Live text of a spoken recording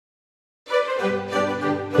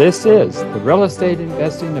This is the Real Estate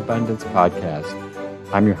Investing Abundance Podcast.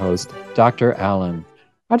 I'm your host, Dr. Allen.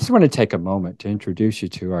 I just want to take a moment to introduce you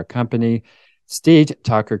to our company, Steed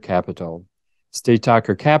Talker Capital. Steed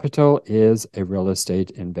Talker Capital is a real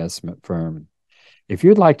estate investment firm. If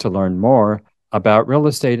you'd like to learn more about real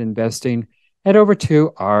estate investing, head over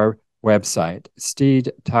to our website,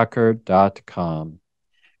 steedtalker.com.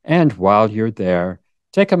 And while you're there,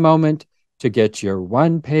 take a moment to get your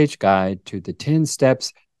one-page guide to the 10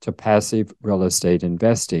 steps to passive real estate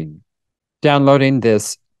investing. Downloading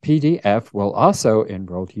this PDF will also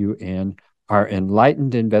enroll you in our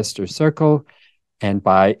Enlightened Investor Circle, and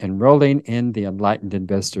by enrolling in the Enlightened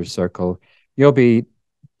Investor Circle, you'll be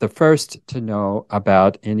the first to know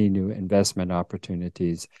about any new investment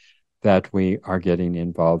opportunities that we are getting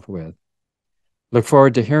involved with. Look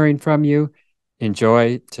forward to hearing from you.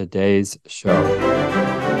 Enjoy today's show.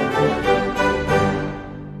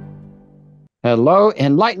 Hello,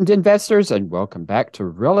 enlightened investors, and welcome back to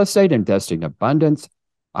Real Estate Investing Abundance.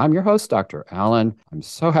 I'm your host, Dr. Allen. I'm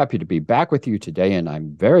so happy to be back with you today, and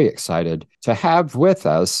I'm very excited to have with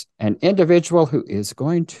us an individual who is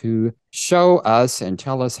going to show us and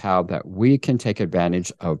tell us how that we can take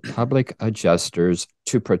advantage of public adjusters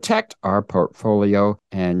to protect our portfolio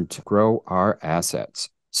and to grow our assets.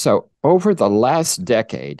 So over the last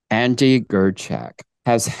decade, Andy Gurczak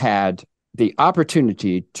has had the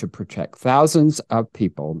opportunity to protect thousands of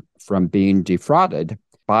people from being defrauded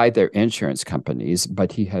by their insurance companies,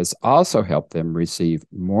 but he has also helped them receive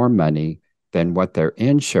more money than what their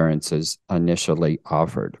insurances initially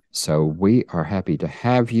offered. So we are happy to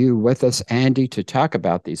have you with us, Andy, to talk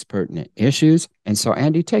about these pertinent issues. And so,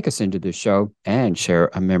 Andy, take us into the show and share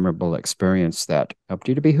a memorable experience that helped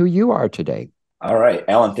you to be who you are today. All right,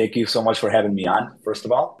 Alan, thank you so much for having me on. First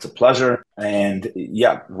of all, it's a pleasure. And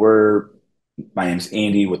yeah, my name's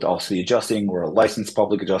Andy with Allstate Adjusting. We're a licensed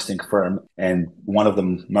public adjusting firm. And one of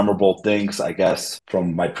the memorable things, I guess,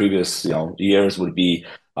 from my previous years would be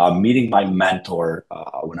meeting my mentor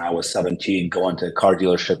when I was 17, going to the car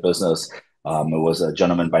dealership business. It was a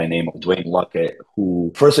gentleman by the name of Dwayne Luckett,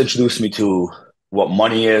 who first introduced me to what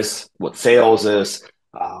money is, what sales is,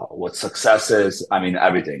 what success is. I mean,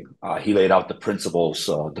 everything. He laid out the principles,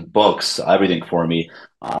 the books, everything for me.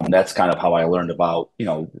 That's kind of how I learned about,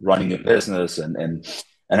 running a business and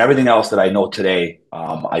everything else that I know today.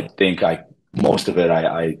 I think most of it,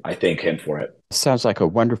 I thank him for it. Sounds like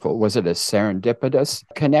was it a serendipitous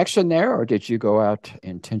connection there, or did you go out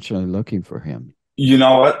intentionally looking for him? You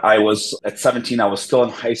know what? I was at 17, I was still in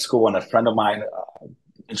high school, and a friend of mine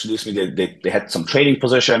introduced me. They had some trading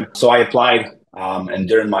position. So I applied. And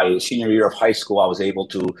during my senior year of high school, I was able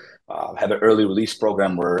to have an early release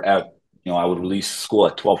program where I would release school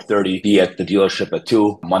at 12:30, be at the dealership at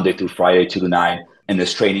 2, Monday through Friday, 2 to 9, in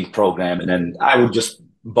this training program. And then I would just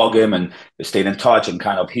bug him and stayed in touch, and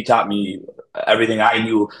he taught me everything I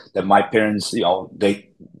knew that my parents, they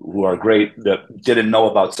who are great, that didn't know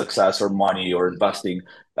about success or money or investing.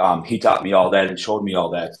 He taught me all that and showed me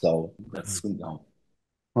all that. So that's,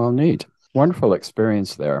 Well, neat. Wonderful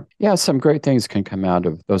experience there. Yeah, some great things can come out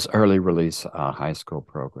of those early release high school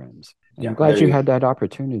programs. And I'm glad you had that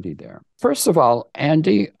opportunity there. First of all,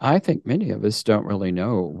 Andy, I think many of us don't really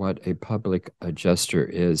know what a public adjuster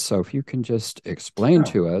is. So if you can just explain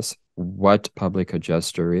to us what public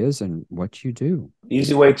adjuster is and what you do.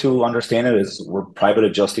 Easy way to understand it is we're a private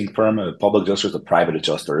adjusting firm. A public adjuster is a private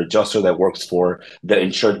adjuster that works for the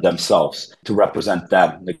insured themselves to represent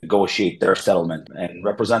them, negotiate their settlement, and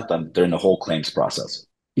represent them during the whole claims process.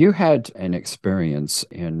 You had an experience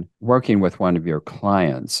in working with one of your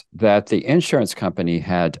clients that the insurance company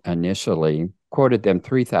had initially quoted them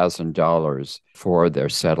 $3,000 for their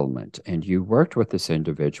settlement. And you worked with this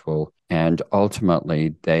individual, and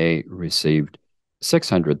ultimately they received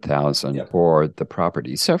 $600,000 for the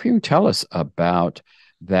property. So if you can tell us about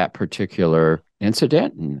that particular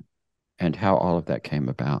incident and how all of that came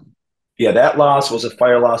about. Yeah, that loss was a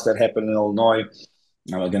fire loss that happened in Illinois.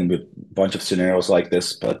 Again, with a bunch of scenarios like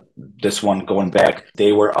this, but this one going back,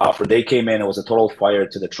 they came in, it was a total fire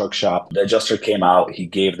to the truck shop. The adjuster came out, he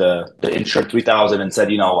gave the insured $3,000 and said,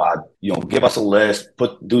 give us a list,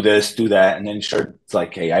 do this, do that. And then insured, it's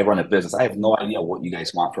like, hey, I run a business. I have no idea what you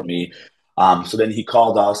guys want from me. So then he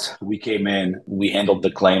called us, we came in, we handled the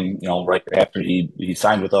claim, right after he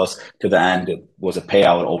signed with us to the end. It was a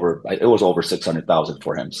payout over $600,000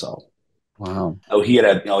 for him. So. Wow. So he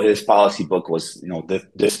had his policy book was,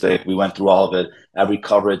 this thick. We went through all of it, every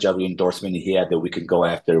coverage, every endorsement he had that we could go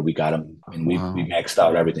after. We got him, and we Wow. maxed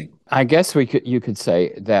out everything. I guess you could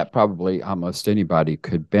say that probably almost anybody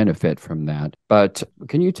could benefit from that. But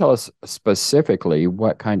can you tell us specifically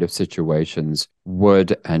what kind of situations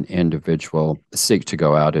would an individual seek to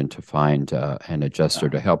go out and to find an adjuster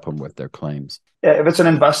to help them with their claims? Yeah, if it's an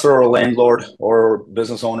investor or a landlord or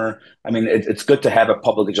business owner, I mean, it's good to have a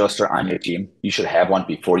public adjuster on your team. You should have one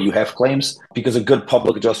before you have claims, because a good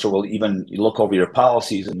public adjuster will even look over your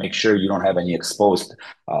policies and make sure you don't have any exposed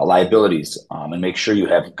liabilities, and make sure you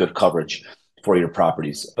have good coverage for your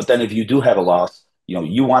properties. But then if you do have a loss,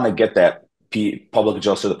 you want to get that public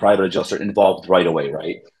adjuster, the private adjuster involved right away,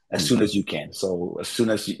 right? As soon as you can. So as soon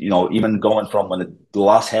as, even going from when the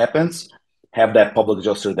loss happens, have that public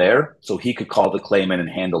adjuster there so he could call the claimant and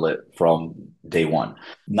handle it from day one.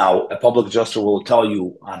 Now, a public adjuster will tell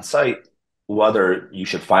you on site whether you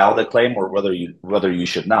should file the claim or whether you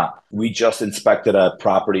should not. We just inspected a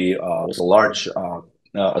property. It was a large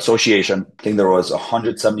association. I think there was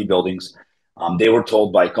 170 buildings. They were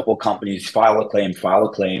told by a couple of companies, file a claim, file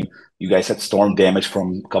a claim. You guys had storm damage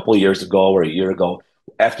from a couple of years ago or a year ago.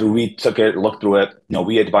 After we took it, looked through it,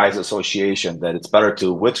 we advised the association that it's better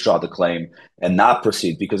to withdraw the claim and not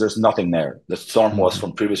proceed because there's nothing there. The storm was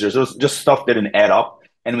from previous years. There was just stuff that didn't add up,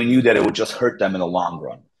 and we knew that it would just hurt them in the long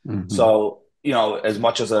run. Mm-hmm. So, as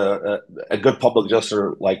much as a good public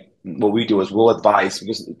adjuster, like what we do is we'll advise,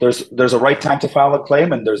 because there's a right time to file a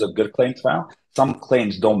claim and there's a good claim to file. Some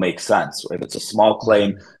claims don't make sense. If it's a small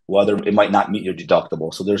claim, whether it might not meet your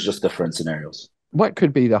deductible. So there's just different scenarios. What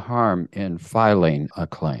could be the harm in filing a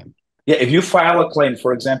claim? Yeah, if you file a claim,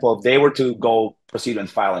 for example, if they were to go proceed in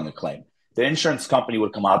filing a claim, the insurance company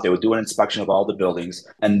would come out, they would do an inspection of all the buildings,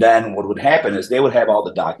 and then what would happen is they would have all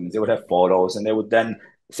the documents, they would have photos, and they would then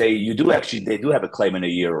say, they do have a claim in a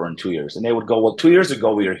year or in 2 years. And they would go, well, 2 years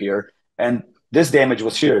ago we were here, and this damage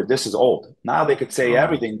was here, this is old. Now they could say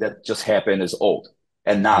everything that just happened is old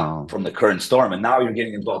and not from the current storm. And now you're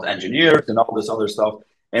getting involved engineers and all this other stuff,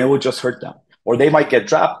 and it would just hurt them. Or they might get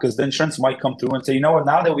dropped because the insurance might come through and say, what,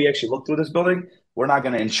 now that we actually looked through this building, we're not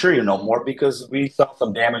going to insure you no more because we saw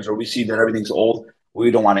some damage or we see that everything's old.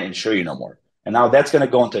 We don't want to insure you no more. And now that's going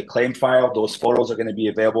to go into a claim file. Those photos are going to be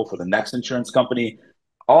available for the next insurance company.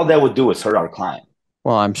 All that would do is hurt our client.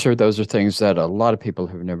 Well, I'm sure those are things that a lot of people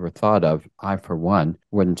have never thought of. I, for one,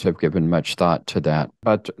 wouldn't have given much thought to that,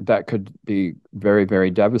 but that could be very,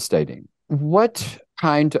 very devastating. What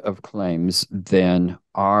kind of claims then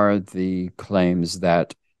are the claims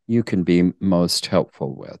that you can be most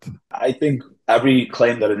helpful with? I think every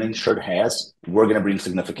claim that an insured has, we're going to bring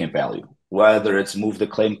significant value, whether it's move the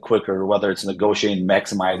claim quicker, whether it's negotiating,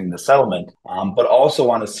 maximizing the settlement, but also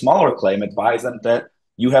on a smaller claim, advise them that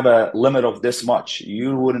you have a limit of this much.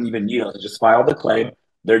 You wouldn't even need to just file the claim.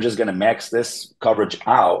 They're just going to max this coverage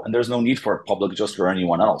out, and there's no need for a public adjuster or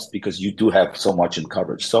anyone else because you do have so much in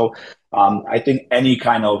coverage. So I think any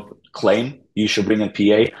kind of claim, you should bring a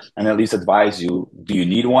PA and at least advise you, do you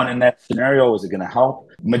need one in that scenario? Is it going to help?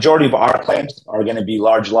 Majority of our claims are going to be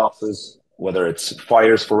large losses, whether it's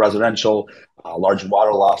fires for residential, large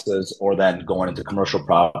water losses, or then going into commercial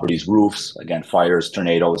properties, roofs, again, fires,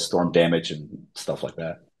 tornadoes, storm damage, and stuff like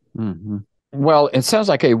that. Mm-hmm. Well, it sounds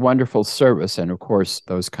like a wonderful service. And of course,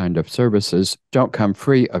 those kind of services don't come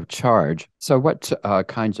free of charge. So what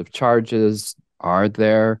kinds of charges are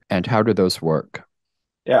there and how do those work?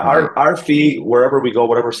 Yeah, our fee, wherever we go,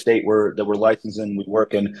 whatever state that we're licensed in, we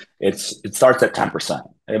work in, it starts at 10%.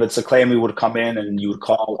 If it's a claim, we would come in and you would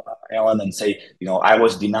call Alan and say, I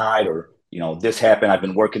was denied, or, this happened. I've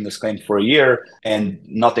been working this claim for a year and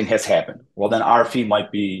nothing has happened. Well, then our fee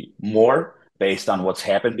might be more based on what's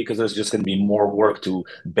happened because there's just going to be more work to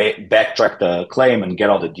backtrack the claim and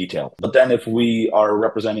get all the detail. But then if we are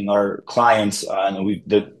representing our clients and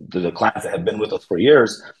the clients that have been with us for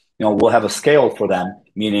years, we'll have a scale for them,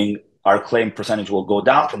 meaning our claim percentage will go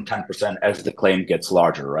down from 10% as the claim gets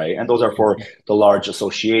larger, right? And those are for the large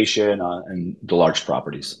association and the large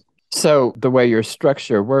properties. So the way your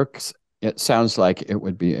structure works, it sounds like it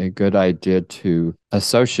would be a good idea to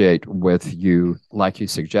associate with you, like you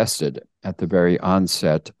suggested, at the very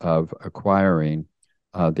onset of acquiring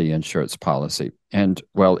the insurance policy. And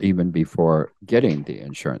well, even before getting the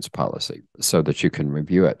insurance policy so that you can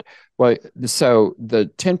review it. Well, so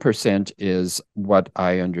the 10% is what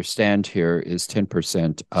I understand here is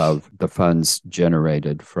 10% of the funds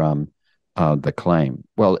generated from the claim.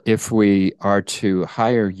 Well, if we are to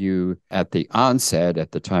hire you at the onset,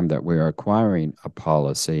 at the time that we are acquiring a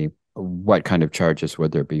policy, what kind of charges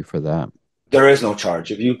would there be for that? There is no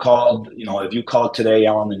charge. If you called today,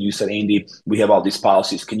 Alan, and you said, Andy, we have all these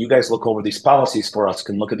policies. Can you guys look over these policies for us?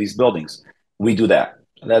 Can look at these buildings? We do that.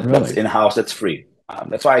 That's Really? in-house. That's free.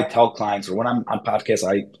 That's why I tell clients, or when I'm on podcasts,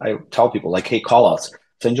 I tell people like, hey, call us,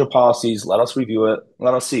 send your policies, let us review it,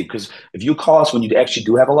 let us see. Because if you call us when you actually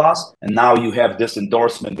do have a loss, and now you have this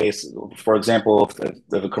endorsement based, for example,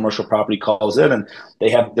 if a commercial property calls in and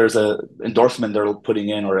there's a endorsement they're putting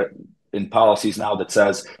in or in policies now that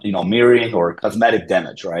says, mirroring or cosmetic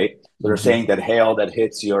damage, right? They're Mm-hmm. saying that hail that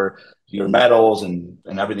hits your metals and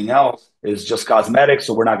everything else is just cosmetic,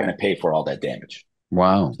 so we're not going to pay for all that damage.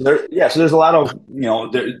 Wow. So there's a lot of,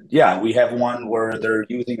 we have one where they're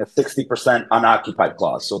using a 60% unoccupied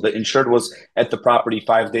clause. So the insured was at the property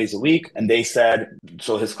 5 days a week, and they said,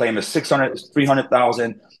 so his claim is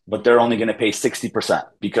 300,000, but they're only going to pay 60%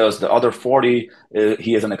 because the other 40,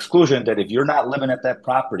 he has an exclusion that if you're not living at that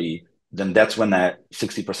property, then that's when that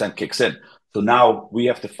 60% kicks in. So now we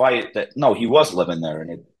have to fight that, no, he was living there, and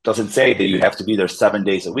it doesn't say that you have to be there 7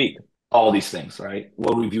 days a week. All these things, right?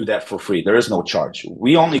 We'll review that for free. There is no charge.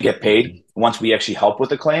 We only get paid once we actually help with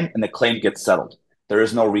the claim and the claim gets settled. There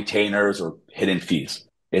is no retainers or hidden fees.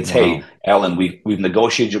 It's, hey, Wow. Alan, we've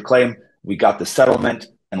negotiated your claim. We got the settlement.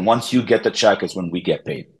 And once you get the check is when we get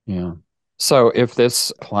paid. Yeah. So if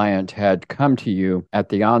this client had come to you at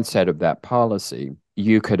the onset of that policy,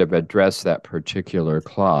 you could have addressed that particular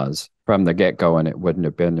clause from the get-go and it wouldn't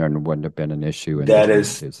have been there and wouldn't have been an issue. That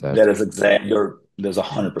is exactly, there's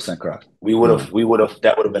 100% correct. Yeah.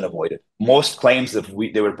 That would have been avoided. Most claims, if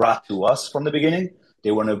they were brought to us from the beginning,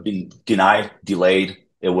 they wouldn't have been denied, delayed.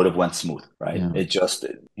 It would have went smooth, right? Yeah.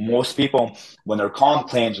 Most people, when they're calling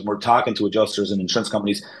claims and we're talking to adjusters and insurance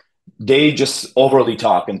companies, they just overly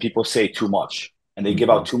talk and people say too much and they give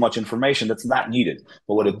out too much information that's not needed.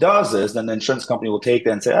 But what it does is then the insurance company will take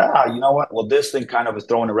that and say, you know what? Well, this thing kind of is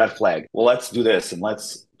throwing a red flag. Well, let's do this. And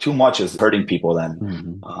too much is hurting people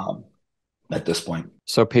then at this point.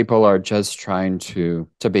 So people are just trying to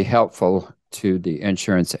be helpful to the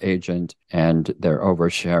insurance agent and they're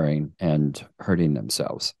oversharing and hurting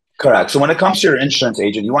themselves. Correct. So when it comes to your insurance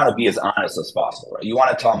agent, you want to be as honest as possible, right? You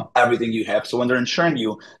want to tell them everything you have. So when they're insuring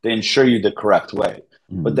you, they insure you the correct way.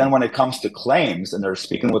 But then when it comes to claims and they're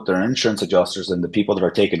speaking with their insurance adjusters and the people that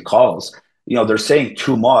are taking calls, they're saying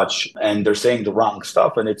too much and they're saying the wrong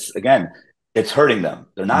stuff. And it's hurting them.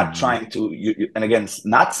 They're not trying to, and again,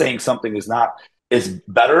 not saying something is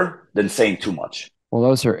better than saying too much. Well,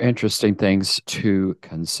 those are interesting things to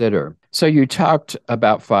consider. So you talked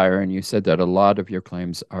about fire and you said that a lot of your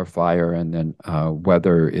claims are fire and then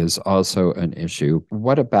weather is also an issue.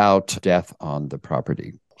 What about death on the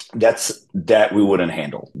property? That we wouldn't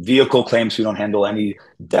handle. Vehicle claims, we don't handle any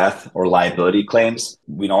death or liability claims.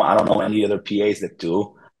 I don't know any other PAs that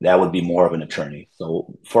do. That would be more of an attorney.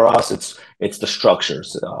 So for us, it's the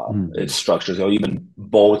structures. It's structures, even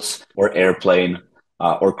boats or airplane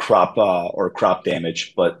or crop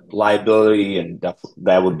damage. But liability and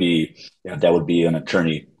that would be an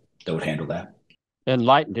attorney that would handle that.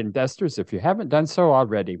 Enlightened investors, if you haven't done so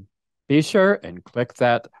already, be sure and click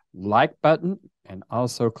that like button and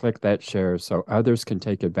also click that share so others can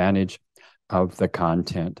take advantage of the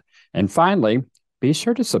content. And finally, be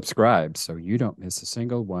sure to subscribe so you don't miss a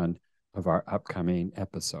single one of our upcoming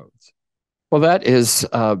episodes. Well, that is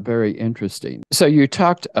very interesting. So you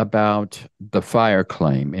talked about the fire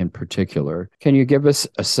claim in particular. Can you give us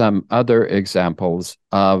some other examples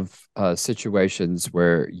of situations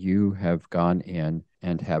where you have gone in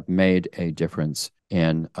and have made a difference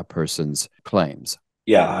in a person's claims?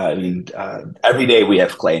 Yeah, I mean, every day we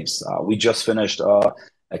have claims. We just finished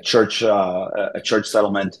a church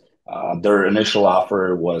settlement. Their initial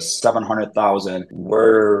offer was 700,000.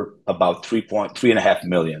 We're about 3.5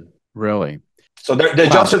 million. Really? So the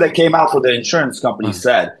adjuster that came out for the insurance company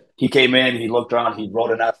said he came in, he looked around, he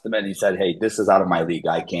wrote an estimate, and he said, "Hey, this is out of my league.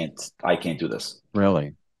 I can't do this."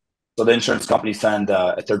 Really? So the insurance company sent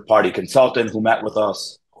a third party consultant who met with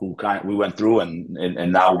us. We went through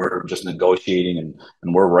and now we're just negotiating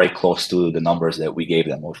and we're right close to the numbers that we gave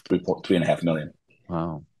them of 3.5 million.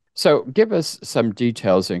 Wow. So give us some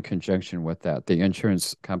details in conjunction with that. The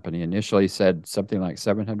insurance company initially said something like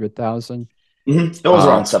 700,000. It was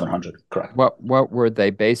around 700, correct. What were they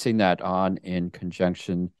basing that on in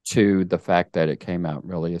conjunction to the fact that it came out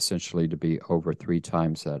really essentially to be over 3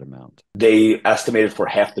 times that amount? They estimated for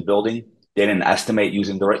half the building. They didn't estimate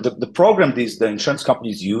using the program the insurance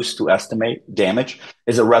companies use to estimate damage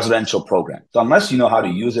is a residential program. So unless you know how to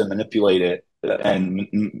use it, manipulate it, and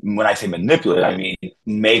when I say manipulate, I mean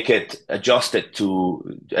adjust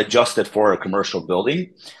it for a commercial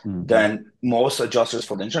building, then most adjusters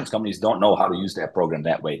for the insurance companies don't know how to use that program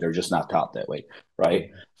that way. They're just not taught that way,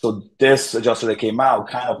 right? So this adjuster that came out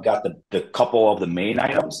kind of got the couple of the main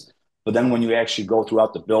items. But then when you actually go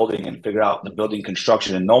throughout the building and figure out the building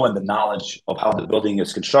construction and knowing the knowledge of how the building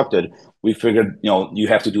is constructed, we figured, you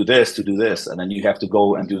have to do this, and then you have to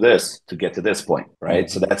go and do this to get to this point, right?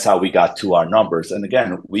 So that's how we got to our numbers. And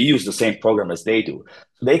again, we use the same program as they do.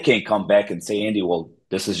 So they can't come back and say, Andy, well,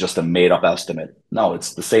 this is just a made up estimate. No,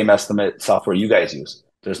 it's the same estimate software you guys use.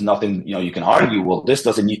 There's nothing, you can argue, well, this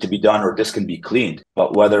doesn't need to be done or this can be cleaned.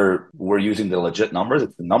 But whether we're using the legit numbers,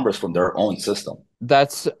 it's the numbers from their own system.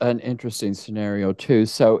 That's an interesting scenario too.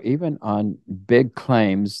 So even on big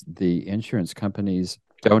claims, the insurance companies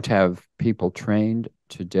don't have people trained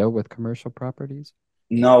to deal with commercial properties?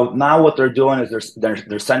 No, now what they're doing is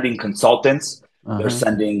they're sending consultants. They're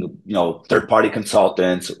sending, third-party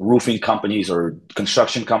consultants, roofing companies or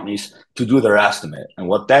construction companies to do their estimate. And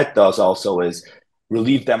what that does also is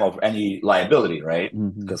relieve them of any liability, right?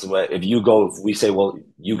 Because if we say, well,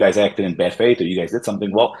 you guys acted in bad faith or you guys did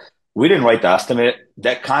something, well, we didn't write the estimate,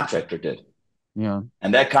 that contractor did. Yeah.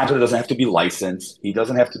 And that contractor doesn't have to be licensed. He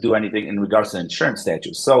doesn't have to do anything in regards to insurance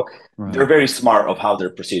statutes. So they're very smart of how they're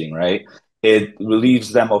proceeding, right? It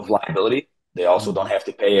relieves them of liability. They also don't have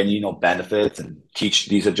to pay any, benefits and teach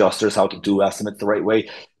these adjusters how to do estimates the right way.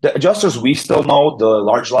 The adjusters we still know, the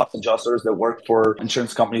large loss adjusters that work for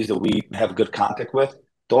insurance companies that we have good contact with,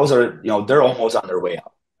 those are, they're almost on their way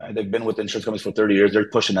out. Right? They've been with insurance companies for 30 years. They're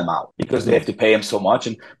pushing them out because they have to pay them so much.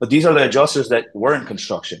 But these are the adjusters that were in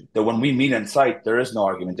construction, that when we meet on site, there is no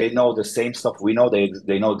argument. They know the same stuff we know.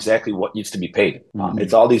 They know exactly what needs to be paid.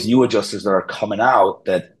 It's all these new adjusters that are coming out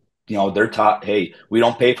that, they're taught, hey, we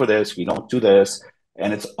don't pay for this, we don't do this.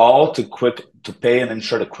 And it's all to pay and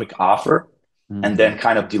ensure a quick offer and then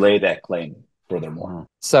kind of delay that claim furthermore.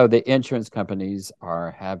 So the insurance companies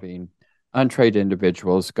are having untrained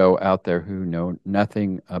individuals go out there who know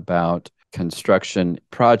nothing about construction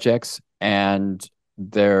projects, and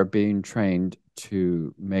they're being trained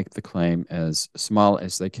to make the claim as small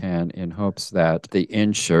as they can in hopes that the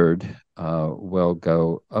insured will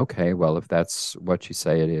go, okay, well, if that's what you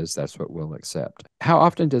say it is, that's what we'll accept. How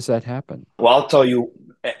often does that happen? Well, I'll tell you,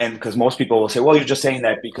 and because most people will say, well, you're just saying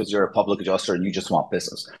that because you're a public adjuster and you just want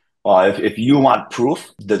business. If you want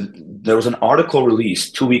proof, there was an article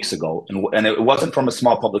released 2 weeks ago, and it wasn't from a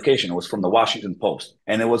small publication. It was from the Washington Post.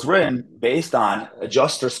 And it was written based on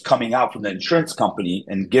adjusters coming out from the insurance company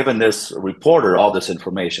and giving this reporter all this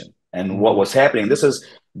information. And what was happening, this is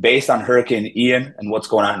based on Hurricane Ian and what's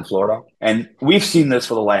going on in Florida. And we've seen this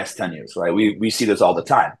for the last 10 years, right? We see this all the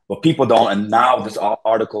time, but people don't. And now this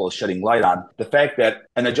article is shedding light on the fact that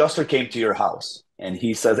an adjuster came to your house and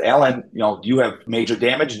he says, Alan, you have major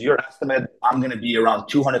damage. Your estimate, I'm going to be around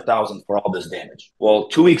 $200,000 for all this damage. Well,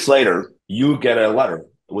 2 weeks later, you get a letter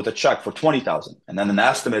with a check for $20,000. And then an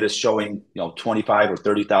estimate is showing, 25 or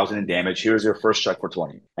 30,000 in damage. Here's your first check for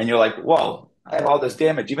 20. And you're like, whoa, I have all this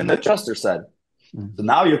damage. Even the adjuster said. So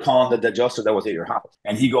now you're calling the adjuster that was at your house.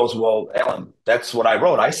 And he goes, well, Alan, that's what I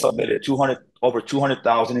wrote. I submitted over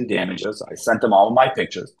 200,000 in damages. I sent them all of my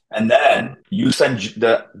pictures. And then you send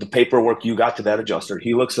the paperwork you got to that adjuster.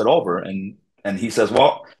 He looks it over and he says,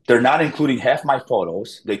 well, they're not including half my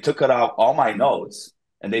photos. They took out all my notes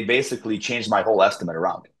and they basically changed my whole estimate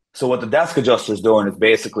around. So what the desk adjuster is doing is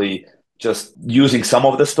basically just using some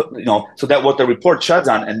of this, so that what the report sheds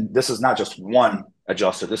on, and this is not just one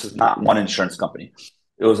adjuster. This is not one insurance company.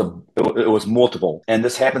 It was multiple. And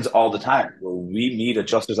this happens all the time where we meet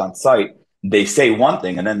adjusters on site. They say one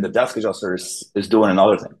thing and then the desk adjuster is doing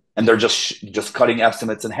another thing. And they're just cutting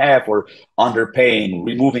estimates in half or underpaying,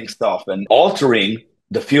 removing stuff and altering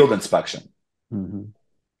the field inspection.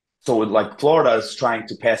 So like Florida is trying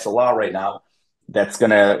to pass a law right now that's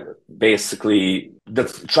going to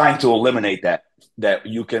that's trying to eliminate that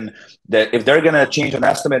if they're going to change an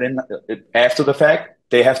estimate after the fact,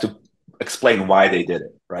 they have to explain why they did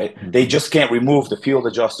it, right? They just can't remove the field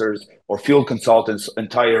adjusters or field consultants'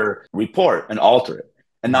 entire report and alter it.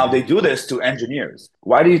 And now they do this to engineers.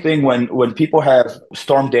 Why do you think when people have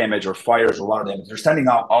storm damage or fires or water damage, they're sending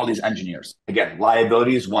out all these engineers? Again,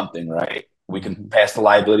 liability is one thing, right? We can pass the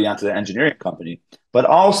liability onto the engineering company, but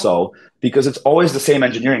also because it's always the same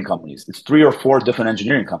engineering companies. It's 3 or 4 different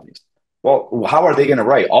engineering companies. Well, how are they going to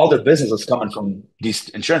write? All their business is coming from these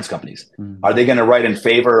insurance companies. Are they going to write in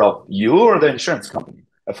favor of you or the insurance company?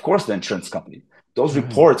 Of course, the insurance company. Those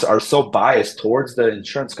reports are so biased towards the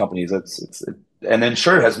insurance companies. And the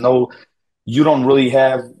insurer has you don't really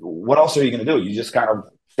have, what else are you going to do? You just kind of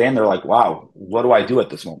stand there like, wow, what do I do at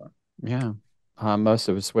this moment? Yeah. Most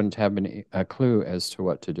of us wouldn't have a clue as to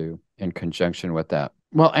what to do in conjunction with that.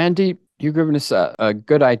 Well, Andy, you've given us a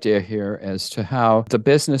good idea here as to how the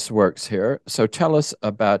business works here. So tell us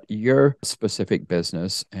about your specific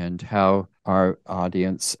business and how our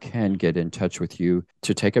audience can get in touch with you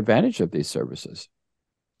to take advantage of these services.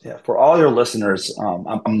 Yeah, for all your listeners,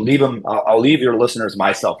 I'll leave your listeners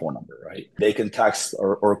my cell phone number, right? They can text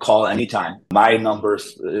or call anytime. My number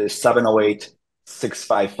is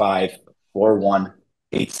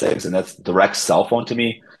 708-655-4186, and that's direct cell phone to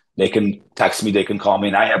me. They can text me, they can call me,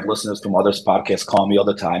 and I have listeners from others podcasts call me all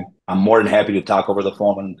the time. I'm more than happy to talk over the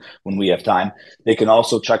phone when we have time. They can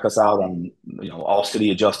also check us out on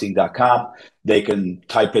allcityadjusting.com. They can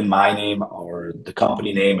type in my name or the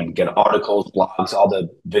company name and get articles, blogs, all the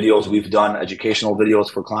videos we've done, educational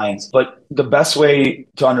videos for clients. But the best way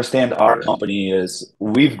to understand our company is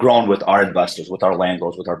we've grown with our investors, with our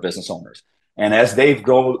landlords, with our business owners. And as they've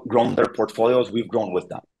grown their portfolios, we've grown with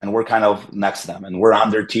them. And we're kind of next to them. And we're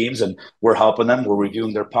on their teams and we're helping them. We're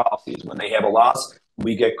reviewing their policies. When they have a loss,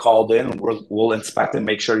 we get called in and we'll inspect and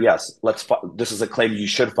make sure, yes, this is a claim you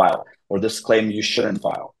should file or this claim you shouldn't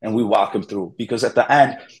file. And we walk them through, because at the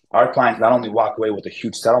end, our clients not only walk away with a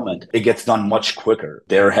huge settlement, it gets done much quicker.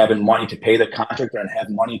 They're having money to pay the contractor and have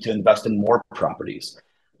money to invest in more properties,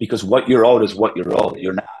 because what you're owed is what you're owed.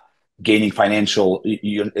 You're not gaining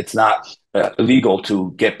it's not illegal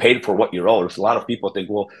to get paid for what you're owed. There's a lot of people think,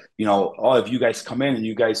 well, if you guys come in and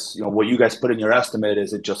you guys, what you guys put in your estimate,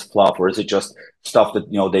 is it just fluff or is it just stuff that,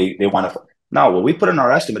 they want to, no, what we put in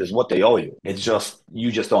our estimate is what they owe you. It's just,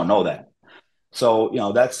 you just don't know that. So,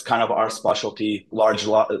 that's kind of our specialty: large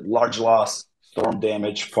loss, storm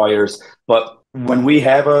damage, fires. But when we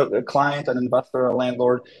have a client, an investor, a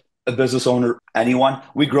landlord, a business owner, anyone,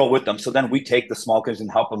 we grow with them. So then we take the small claims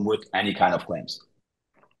and help them with any kind of claims.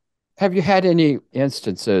 Have you had any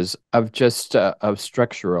instances of just of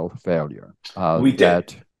structural failure? We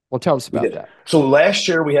did. Well, tell us about that. So last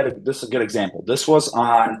year this is a good example. It was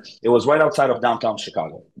right outside of downtown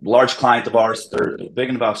Chicago. Large client of ours, they're big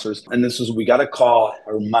investors. And we got a call,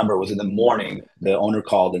 I remember it was in the morning. The owner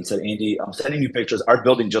called and said, Andy, I'm sending you pictures. Our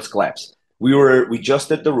building just collapsed. We just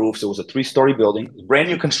did the roof. So it was a 3-story building, brand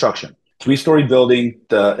new construction, 3-story building.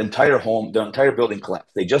 The entire building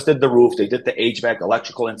collapsed. They just did the roof. They did the HVAC,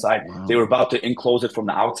 electrical inside. Wow. They were about to enclose it from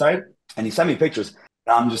the outside. And he sent me pictures.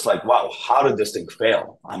 And I'm just like, wow, how did this thing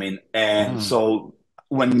fail? So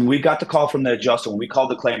when we got the call from the adjuster, when we called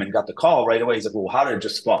the claimant and got the call right away, he's like, well, how did it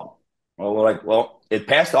just fall? Well, we're like, well, it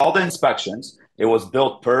passed all the inspections. It was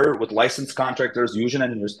built with licensed contractors, union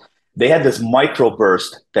engineers. They had this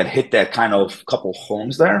microburst that hit that kind of couple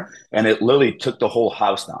homes there, and it literally took the whole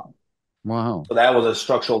house down. Wow. So that was a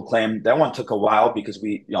structural claim. That one took a while because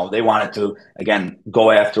they wanted to, again,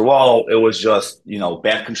 go after, well, it was just,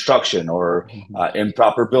 bad construction or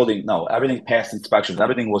improper building. No, everything passed inspections.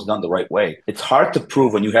 Everything was done the right way. It's hard to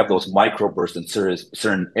prove when you have those microbursts in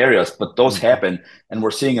certain areas, but those happen, and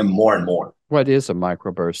we're seeing them more and more. What is a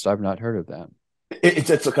microburst? I've not heard of that.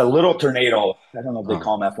 It's like a little tornado. I don't know if they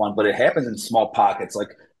call them F1, but it happens in small pockets. Like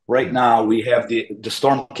right now, we have the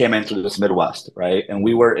storm came in through this Midwest, right? And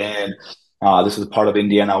we were in, this is part of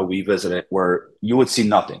Indiana we visited, where you would see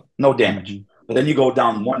nothing, no damage. Mm-hmm. But then you go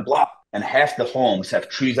down one block and half the homes have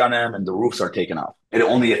trees on them and the roofs are taken off. It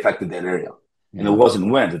only affected that area. And it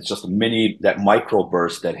wasn't wind. It's just that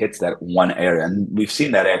microburst that hits that one area. And we've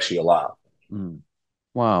seen that actually a lot. Mm.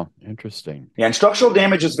 Wow, interesting. Yeah, and structural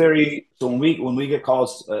damage is so when we get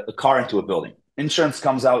calls, a car into a building, insurance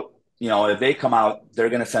comes out, if they come out, they're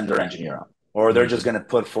going to send their engineer out, or they're just going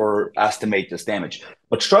to estimate this damage.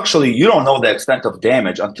 But structurally, you don't know the extent of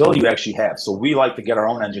damage until you actually have. So we like to get our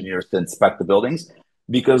own engineers to inspect the buildings,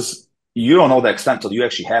 because you don't know the extent until you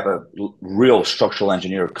actually have a real structural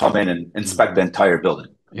engineer come in and inspect the entire building.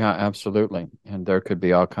 Yeah, absolutely. And there could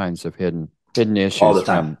be all kinds of hidden issues all the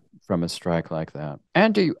time from a strike like that.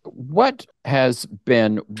 Andy, what has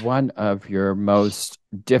been one of your most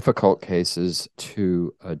difficult cases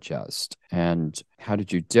to adjust, and how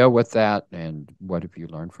did you deal with that, and what have you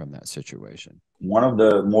learned from that situation? One of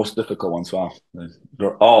the most difficult ones, well,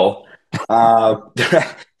 they're all I'll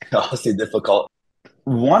say difficult.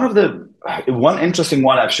 One interesting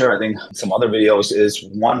one I've shared, I think, in some other videos, is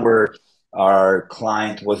one where our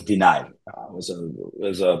client was denied. It was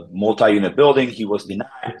a multi-unit building. He was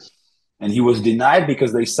denied. And he was denied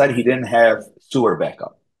because they said he didn't have sewer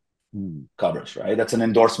backup coverage, right? That's an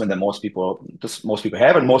endorsement that most people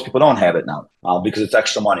have, and most people don't have it now because it's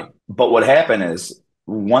extra money. But what happened is,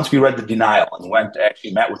 once we read the denial and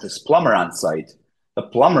met with his plumber on site, the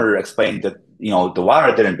plumber explained that, the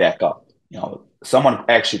water didn't back up. someone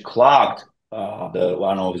actually clogged I don't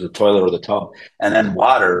know if it was the toilet or the tub, and then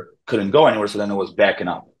water couldn't go anywhere, so then it was backing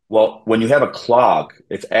up. Well, when you have a clog,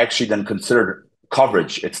 it's actually then considered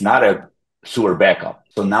coverage. It's not a sewer backup.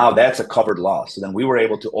 So now that's a covered loss. So then we were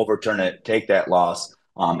able to overturn it, take that loss,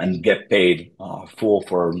 and get paid full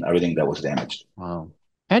for everything that was damaged. Wow.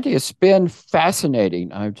 Andy, it's been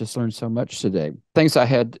fascinating. I've just learned so much today, things I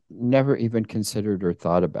had never even considered or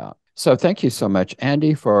thought about. So thank you so much,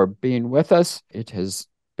 Andy, for being with us. It has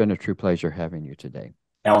been a true pleasure having you today.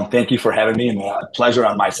 Alan, thank you for having me, and a pleasure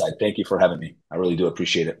on my side. Thank you for having me. I really do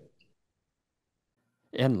appreciate it.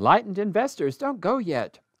 Enlightened investors, don't go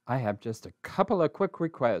yet. I have just a couple of quick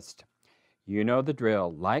requests. You know the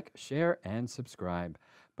drill. Like, share, and subscribe.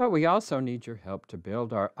 But we also need your help to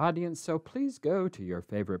build our audience, so please go to your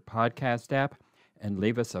favorite podcast app and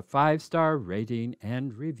leave us a 5-star rating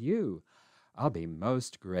and review. I'll be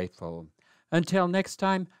most grateful. Until next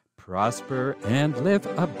time, prosper and live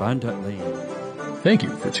abundantly. Thank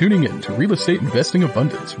you for tuning in to Real Estate Investing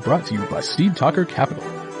Abundance, brought to you by Steve Talker Capital,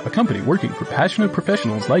 a company working for passionate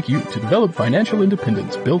professionals like you to develop financial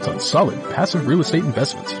independence built on solid, passive real estate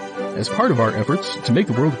investments. As part of our efforts to make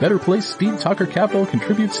the world a better place, Steve Talker Capital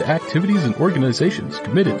contributes to activities and organizations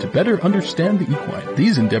committed to better understand the equine.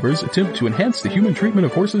 These endeavors attempt to enhance the human treatment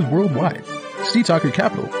of horses worldwide. Steve Talker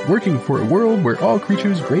Capital, working for a world where all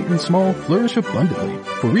creatures, great and small, flourish abundantly.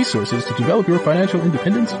 For resources to develop your financial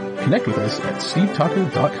independence, connect with us at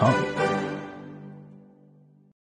stevetalker.com.